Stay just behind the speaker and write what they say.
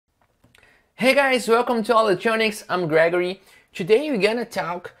Hey guys, welcome to All Electronics. I'm Gregory. Today we're gonna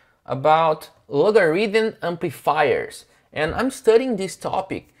talk about logarithm amplifiers. And I'm studying this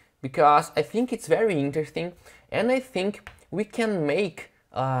topic because I think it's very interesting and I think we can make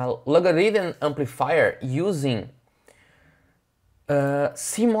a logarithm amplifier using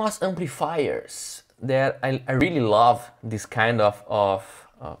CMOS amplifiers that I really love this kind of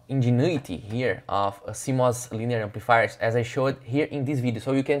ingenuity here of CMOS linear amplifiers as I showed here in this video.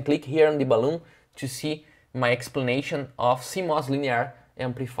 So you can click here on the balloon to see my explanation of CMOS linear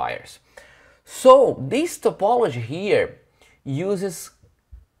amplifiers. So this topology here uses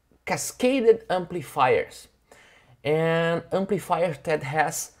cascaded amplifiers and amplifiers that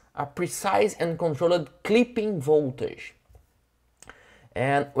has a precise and controlled clipping voltage.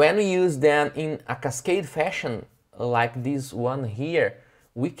 And when we use them in a cascade fashion like this one here,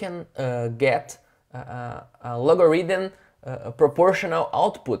 we can get a logarithm proportional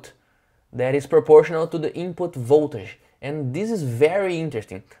output that is proportional to the input voltage. And this is very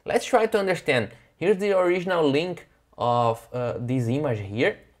interesting. Let's try to understand. Here's the original link of this image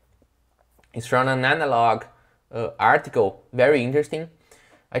here. It's from an analog article, very interesting.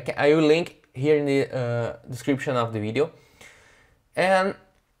 I will link here in the description of the video. And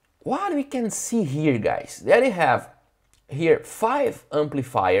what we can see here, guys, that we have here 5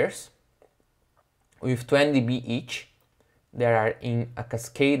 amplifiers with 20 dB each that are in a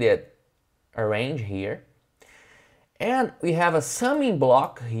cascaded arrange here. And we have a summing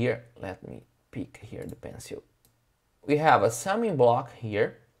block here. Let me pick here the pencil. We have a summing block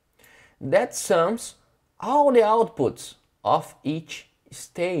here that sums all the outputs of each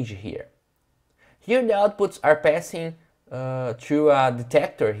stage here. Here the outputs are passing through a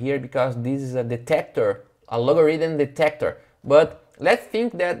detector here because this is a detector, a logarithm detector. But let's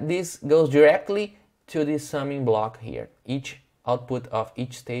think that this goes directly to the summing block here. Each output of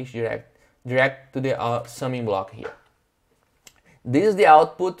each stage direct to the summing block here. This is the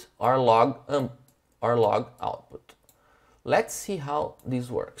output or log output. Let's see how this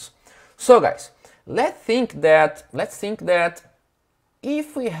works. So guys, let's think that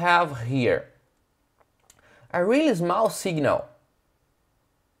if we have here a really small signal,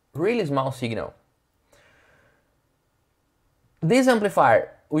 this amplifier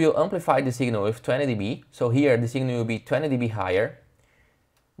will amplify the signal with 20 dB. So here the signal will be 20 dB higher.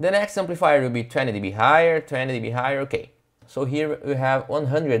 The next amplifier will be 20 dB higher, 20 dB higher, okay. So here we have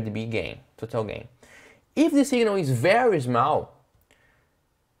 100 dB gain, total gain. If the signal is very small,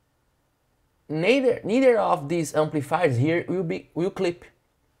 neither of these amplifiers here will clip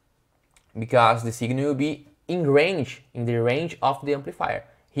because the signal will be in the range of the amplifier.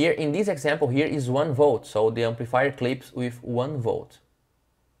 Here in this example here is 1 volt, so the amplifier clips with 1 volt.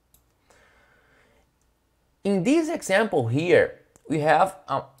 In this example here we have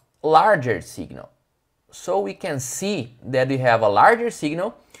a larger signal. So we can see that we have a larger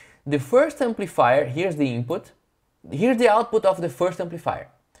signal. The first amplifier, here's the input, here's the output of the first amplifier.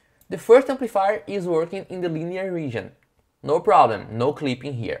 The first amplifier is working in the linear region. No problem, no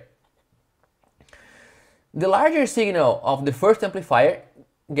clipping here. The larger signal of the first amplifier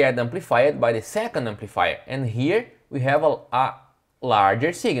gets amplified by the second amplifier, and here we have a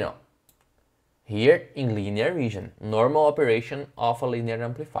larger signal. Here in linear region, normal operation of a linear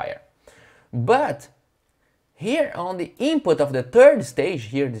amplifier. But here on the input of the third stage,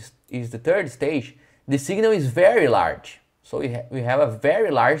 here this is the third stage, the signal is very large. So we have a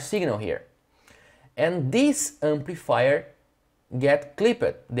very large signal here. And this amplifier gets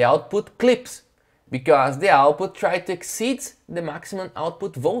clipped, the output clips, because the output tries to exceed the maximum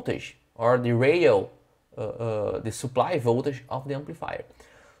output voltage or the rail, the supply voltage of the amplifier.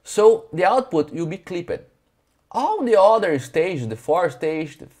 So the output will be clipped. All the other stages, the 4th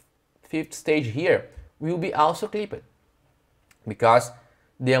stage, the 5th stage here, will be also clipped because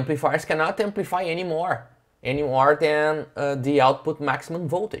the amplifiers cannot amplify any more than the output maximum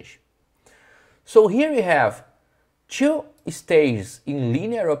voltage. So here we have 2 stages in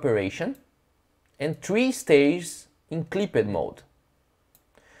linear operation and 3 stages in clipped mode.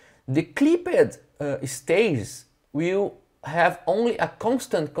 The clipped stages will have only a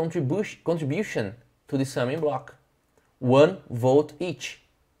constant contribution to the summing block, 1 volt each.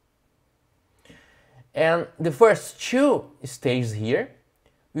 And the first 2 stages here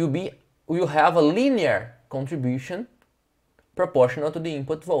will have a linear contribution proportional to the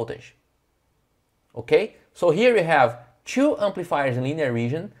input voltage. Okay, so here we have 2 amplifiers in linear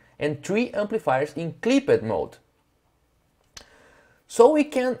region and 3 amplifiers in clipped mode. So we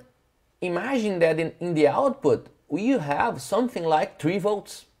can imagine that in the output we have something like 3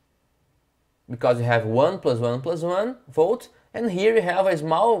 volts because you have 1 plus 1 plus 1 volts and here you have a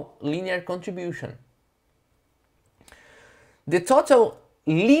small linear contribution. The total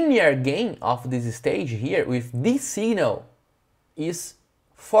linear gain of this stage here with this signal is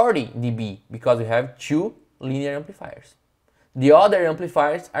 40 dB because we have two linear amplifiers. The other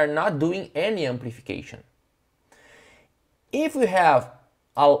amplifiers are not doing any amplification. If we have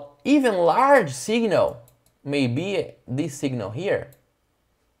an even large signal, maybe this signal here,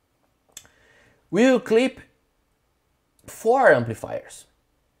 we will clip 4 amplifiers,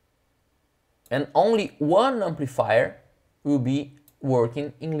 and only one amplifier will be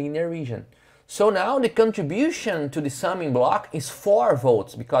working in linear region. So now the contribution to the summing block is 4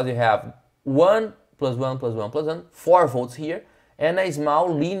 volts because you have 1 plus 1 plus 1 plus 1, 4 volts here, and a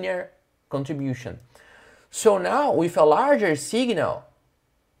small linear contribution. So now with a larger signal,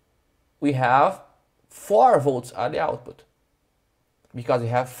 we have 4 volts at the output because we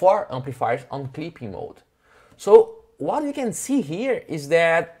have 4 amplifiers on clipping mode. So what you can see here is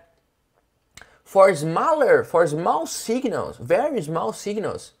that for small signals, very small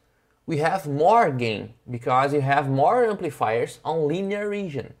signals, we have more gain because you have more amplifiers on linear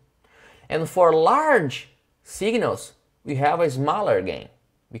region. And for large signals, we have a smaller gain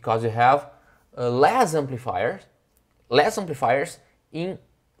because you have less amplifiers in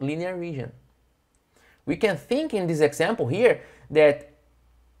linear region. We can think in this example here that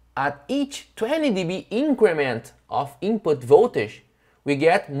at each 20 dB increment of input voltage, we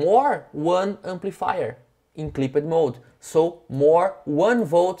get more 1 amplifier in clipped mode, so more 1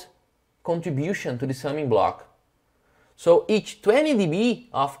 volt contribution to the summing block. So each 20 dB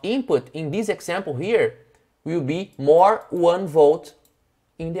of input in this example here will be more 1 volt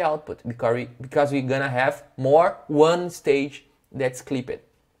in the output because we're gonna have more 1 stage that's clipped.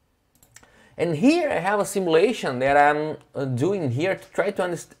 And here I have a simulation that I'm doing here to try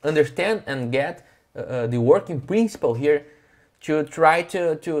to understand and get the working principle here to try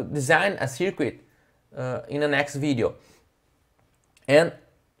to design a circuit in the next video. And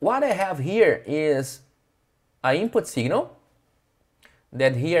what I have here is an input signal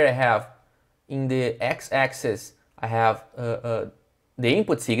that here I have in the x-axis I have the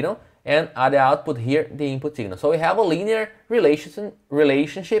input signal, and at the output here the input signal. So we have a linear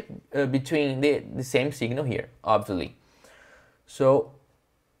relationship between the same signal here, obviously. So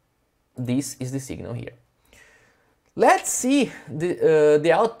this is the signal here. Let's see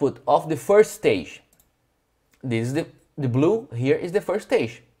the output of the first stage. This is the blue here is the first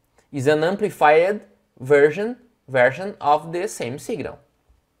stage. Is an amplified version of the same signal.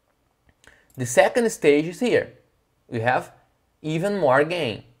 The second stage is here. We have even more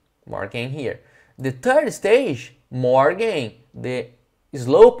gain here. The third stage, more gain. The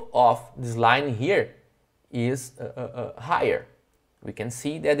slope of this line here is higher. We can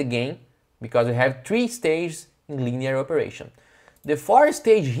see that the gain, because we have 3 stages in linear operation. The fourth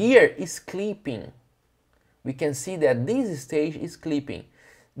stage here is clipping. We can see that this stage is clipping.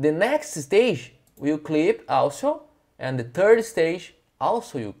 The next stage will clip also, and the third stage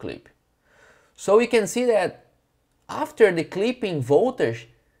also will clip. So we can see that after the clipping voltage,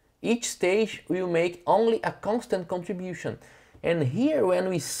 each stage will make only a constant contribution. And here, when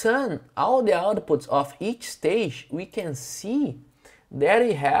we sum all the outputs of each stage, we can see that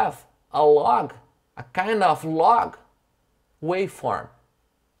we have a kind of log waveform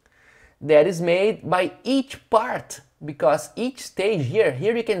that is made by each part, because each stage here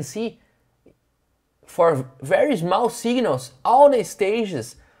you can see for very small signals, all the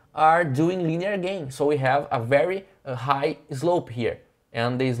stages are doing linear gain. So we have a very high slope here.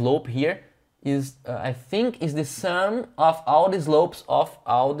 And the slope here is, I think, is the sum of all the slopes of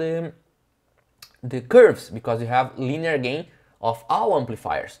all the curves, because you have linear gain of all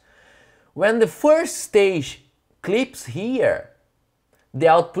amplifiers. When the first stage clips here, the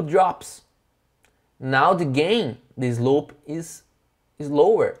output drops. Now the gain, the slope is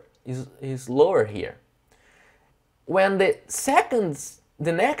lower here. When the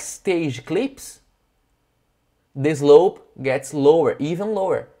next stage clips, the slope gets lower, even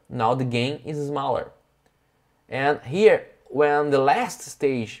lower. Now the gain is smaller. And here, when the last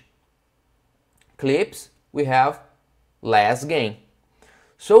stage clips, we have less gain.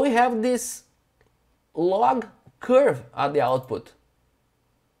 So we have this log curve at the output.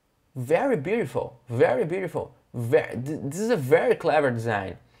 Very beautiful, very beautiful. This is a very clever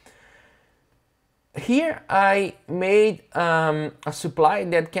design. Here I made a supply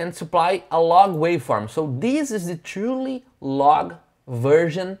that can supply a log waveform. So this is the truly log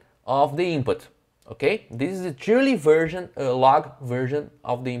version of the input. Okay, this is the truly log version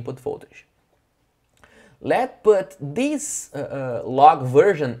of the input voltage. Let's put this log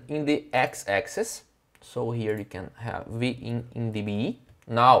version in the x-axis. So here you can have V in dB.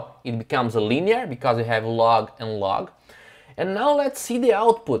 Now it becomes a linear because we have log and log. And now let's see the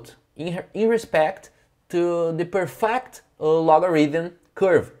output in respect to the perfect logarithm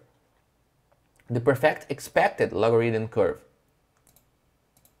curve, the perfect expected logarithm curve.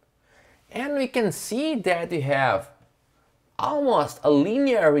 And we can see that we have almost a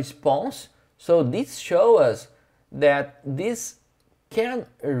linear response. So this shows us that this can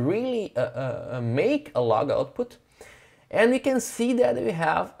really make a log output. And we can see that we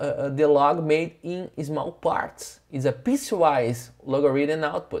have the log made in small parts. It's a piecewise logarithm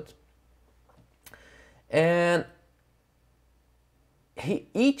output. And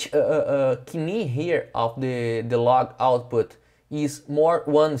each key here of the log output is more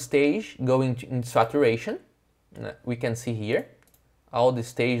one stage going in saturation. We can see here all the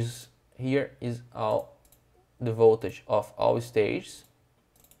stages. Here is all the voltage of all stages,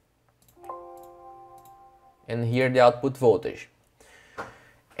 and here the output voltage.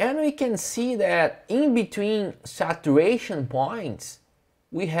 And we can see that in between saturation points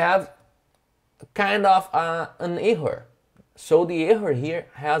we have kind of an error. So the error here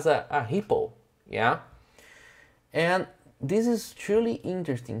has a ripple, yeah. And this is truly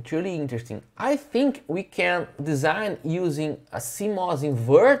interesting, truly interesting. I think we can design using a CMOS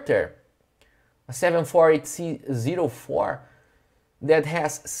inverter, a 748C04 that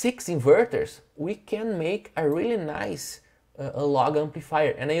has 6 inverters. We can make a really nice log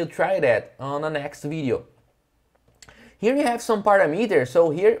amplifier, and I'll try that on the next video. Here we have some parameters.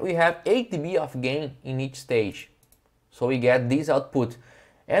 So here we have 8 dB of gain in each stage. So we get this output,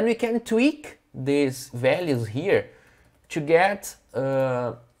 and we can tweak these values here to get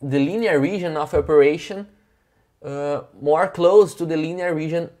the linear region of operation more close to the linear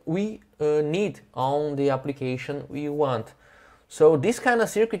region we need on the application we want. So this kind of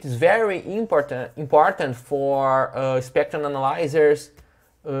circuit is very important for spectrum analyzers,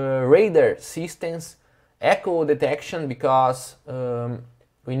 radar systems, echo detection, because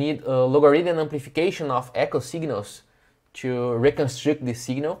we need logarithm amplification of echo signals to reconstruct the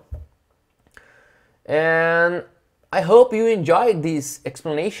signal. And I hope you enjoyed this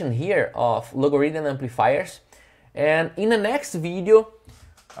explanation here of logarithm amplifiers. And in the next video,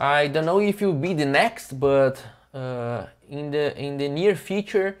 I don't know if it will be the next, but in the near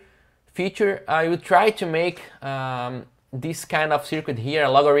future, I will try to make this kind of circuit here, a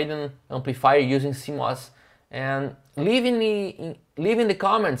logarithm amplifier using CMOS. And leave in the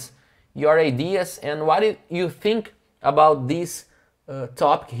comments your ideas and what you think about this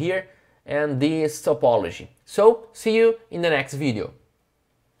topic here and this topology. So see you in the next video.